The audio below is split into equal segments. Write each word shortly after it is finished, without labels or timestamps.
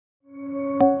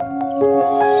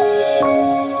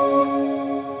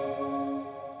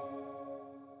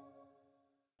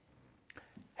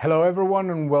Hello everyone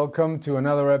and welcome to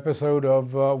another episode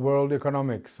of World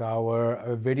Economics,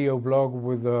 our video blog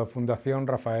with Fundación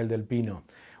Rafael del Pino.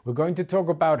 We're going to talk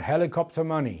about helicopter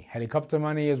money. Helicopter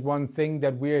money is one thing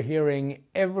that we're hearing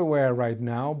everywhere right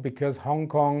now because Hong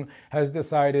Kong has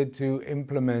decided to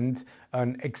implement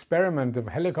an experiment of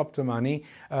helicopter money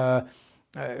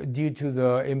due to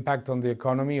the impact on the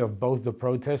economy of both the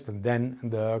protest and then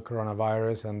the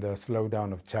coronavirus and the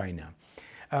slowdown of China.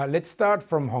 Let's start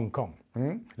from Hong Kong.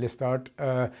 Let's start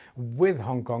with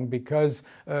Hong Kong because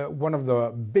one of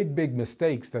the big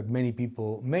mistakes that many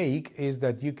people make is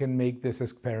that you can make this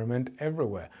experiment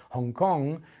everywhere. Hong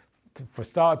Kong, for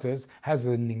starters, has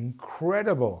an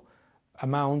incredible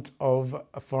amount of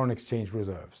foreign exchange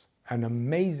reserves. An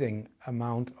amazing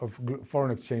amount of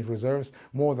foreign exchange reserves,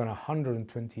 more than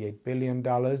 $128 billion,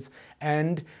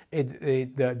 and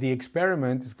the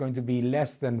experiment is going to be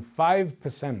less than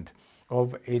 5%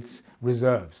 of its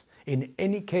reserves. In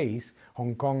any case,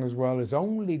 Hong Kong as well is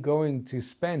only going to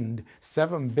spend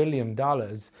 $7 billion,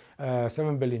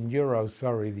 7 billion euros,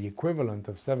 sorry, the equivalent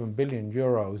of 7 billion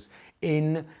euros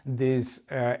in this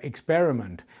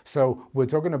experiment. So we're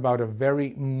talking about a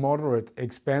very moderate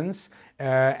expense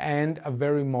and a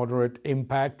very moderate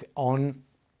impact on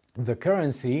the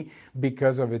currency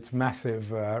because of its massive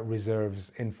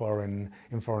reserves in foreign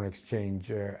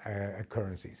exchange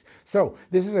currencies. So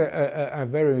this is a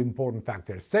very important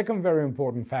factor. Second very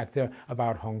important factor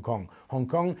about Hong Kong. Hong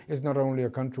Kong is not only a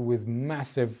country with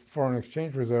massive foreign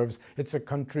exchange reserves, it's a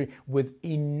country with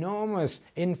enormous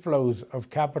inflows of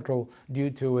capital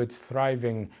due to its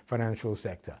thriving financial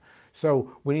sector.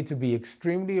 So we need to be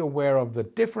extremely aware of the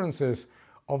differences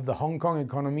of the Hong Kong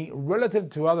economy relative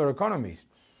to other economies.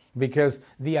 Because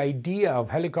the idea of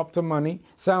helicopter money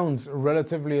sounds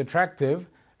relatively attractive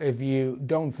if you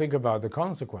don't think about the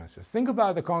consequences. Think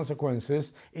about the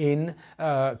consequences in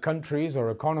countries or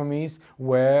economies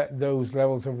where those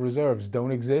levels of reserves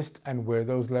don't exist and where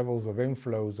those levels of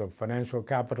inflows of financial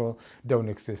capital don't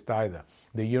exist either.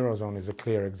 The Eurozone is a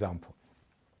clear example.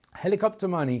 Helicopter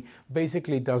money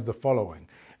basically does the following.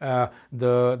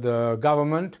 The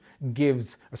government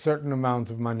gives a certain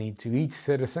amount of money to each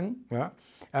citizen,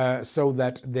 so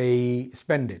that they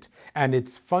spend it. And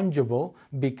it's fungible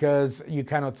because you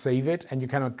cannot save it and you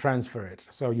cannot transfer it.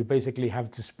 So you basically have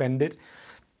to spend it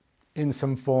in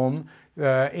some form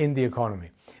in the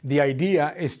economy. The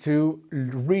idea is to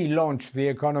relaunch the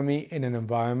economy in an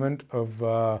environment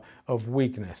of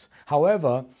weakness.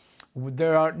 However,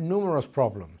 there are numerous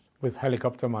problems with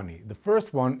helicopter money. The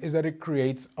first one is that it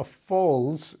creates a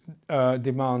false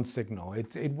demand signal.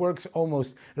 It works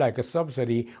almost like a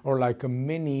subsidy or like a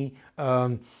mini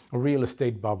real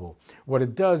estate bubble. What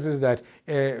it does is that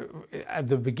at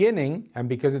the beginning, and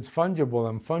because it's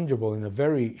fungible in a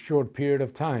very short period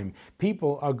of time,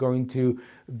 people are going to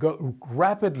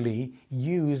rapidly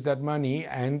use that money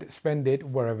and spend it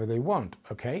wherever they want.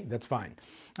 Okay, that's fine.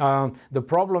 The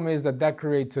problem is that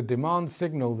creates a demand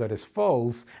signal that is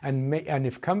false, and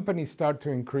if companies start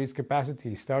to increase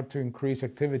capacity, start to increase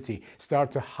activity,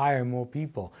 start to hire more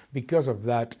people because of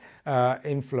that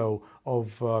inflow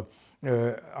of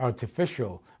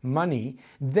artificial money,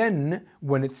 then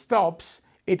when it stops,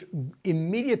 it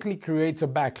immediately creates a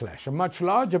backlash, a much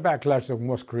larger backlash than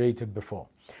was created before.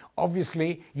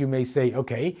 Obviously, you may say,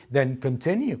 okay, then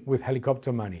continue with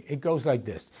helicopter money. It goes like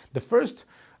this. The first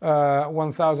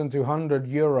 1,200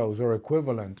 euros or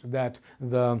equivalent that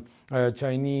the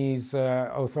Chinese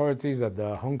authorities, that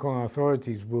the Hong Kong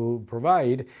authorities will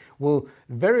provide, will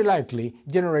very likely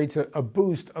generate a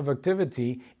boost of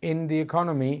activity in the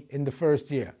economy in the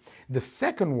first year. The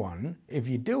second one, if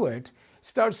you do it,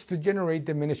 starts to generate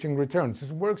diminishing returns.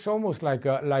 It works almost like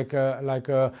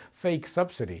a fake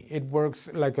subsidy. It works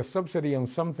like a subsidy on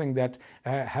something that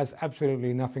has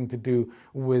absolutely nothing to do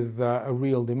with a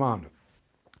real demand.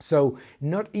 So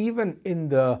not even in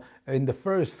the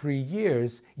first 3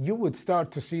 years, you would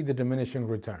start to see the diminishing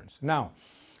returns. Now,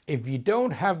 if you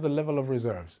don't have the level of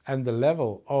reserves and the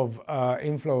level of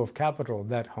inflow of capital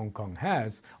that Hong Kong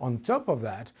has, on top of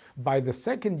that, by the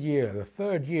second year, the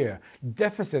third year,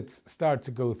 deficits start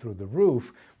to go through the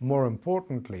roof. More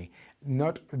importantly,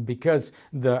 not because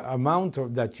the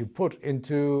amount that you put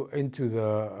into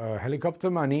the helicopter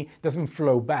money doesn't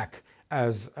flow back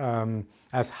as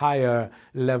as higher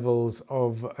levels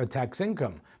of tax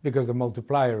income because the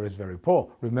multiplier is very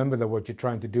poor. Remember that what you're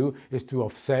trying to do is to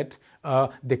offset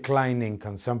declining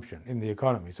consumption in the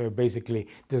economy. So it basically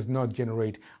does not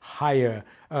generate higher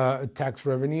tax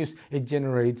revenues. It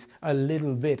generates a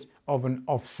little bit of an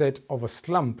offset of a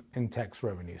slump in tax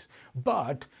revenues.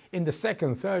 But in the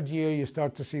second, third year, you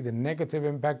start to see the negative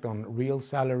impact on real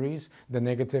salaries, the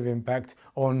negative impact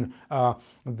on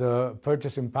the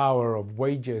purchasing power of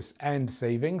wages and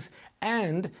savings,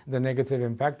 and the negative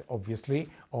impact, obviously,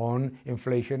 on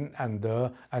inflation and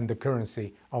the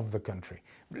currency of the country.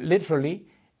 Literally,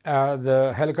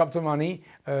 the helicopter money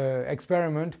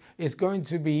experiment is going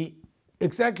to be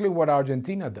exactly what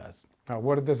Argentina does.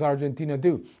 What does Argentina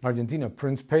do? Argentina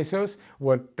prints pesos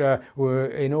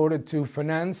in order to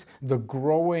finance the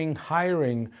growing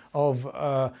hiring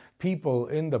of people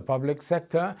in the public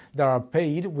sector that are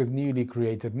paid with newly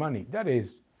created money. That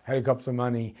is helicopter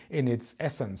money in its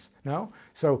essence. No?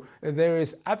 So there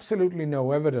is absolutely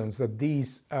no evidence that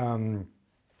these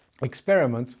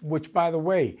experiments, which by the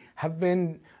way have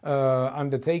been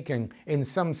undertaken in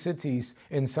some cities,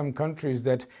 in some countries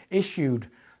that issued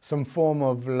some form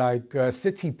of like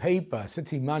city paper,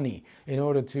 city money, in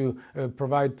order to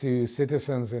provide to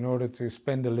citizens in order to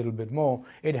spend a little bit more,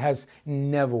 it has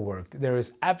never worked. There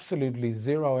is absolutely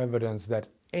zero evidence that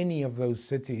any of those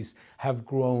cities have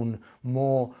grown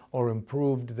more or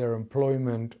improved their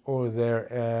employment or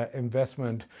their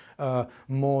investment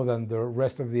more than the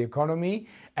rest of the economy.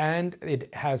 And there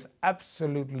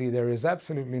is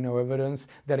absolutely no evidence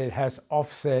that it has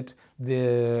offset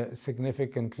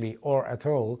significantly or at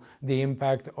all the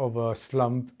impact of a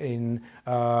slump in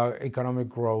economic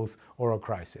growth or a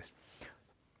crisis.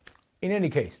 In any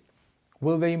case,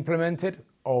 will they implement it?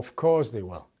 Of course they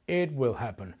will. It will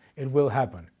happen. It will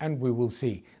happen. And we will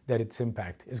see that its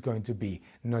impact is going to be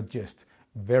not just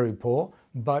very poor,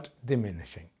 but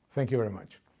diminishing. Thank you very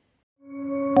much.